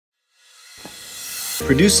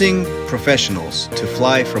Producing professionals to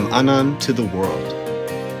fly from Anan to the world.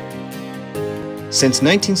 Since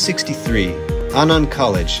 1963, Anan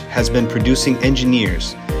College has been producing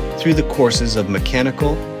engineers through the courses of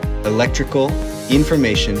mechanical, electrical,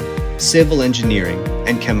 information, civil engineering,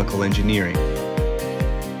 and chemical engineering.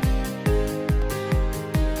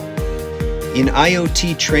 In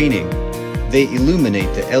IoT training, they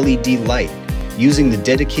illuminate the LED light using the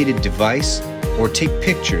dedicated device or take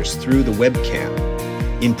pictures through the webcam.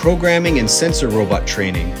 In programming and sensor robot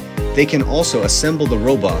training, they can also assemble the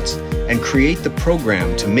robots and create the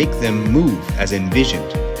program to make them move as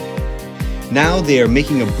envisioned. Now they are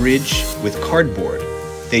making a bridge with cardboard.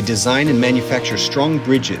 They design and manufacture strong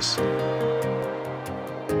bridges.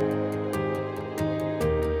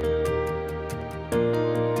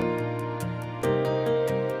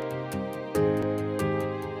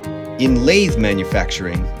 In lathe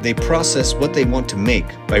manufacturing, they process what they want to make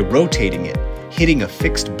by rotating it, hitting a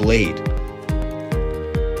fixed blade.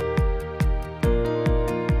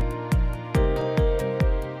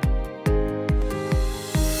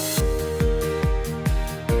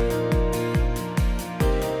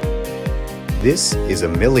 This is a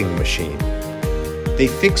milling machine. They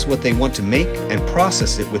fix what they want to make and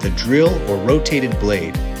process it with a drill or rotated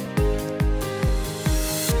blade.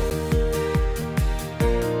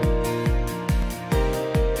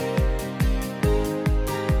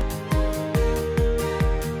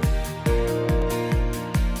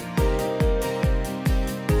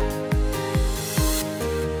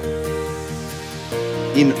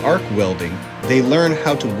 In arc welding, they learn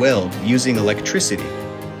how to weld using electricity.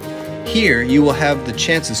 Here, you will have the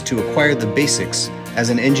chances to acquire the basics as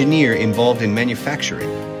an engineer involved in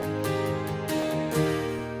manufacturing.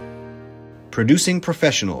 Producing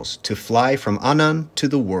professionals to fly from Anan to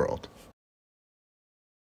the world.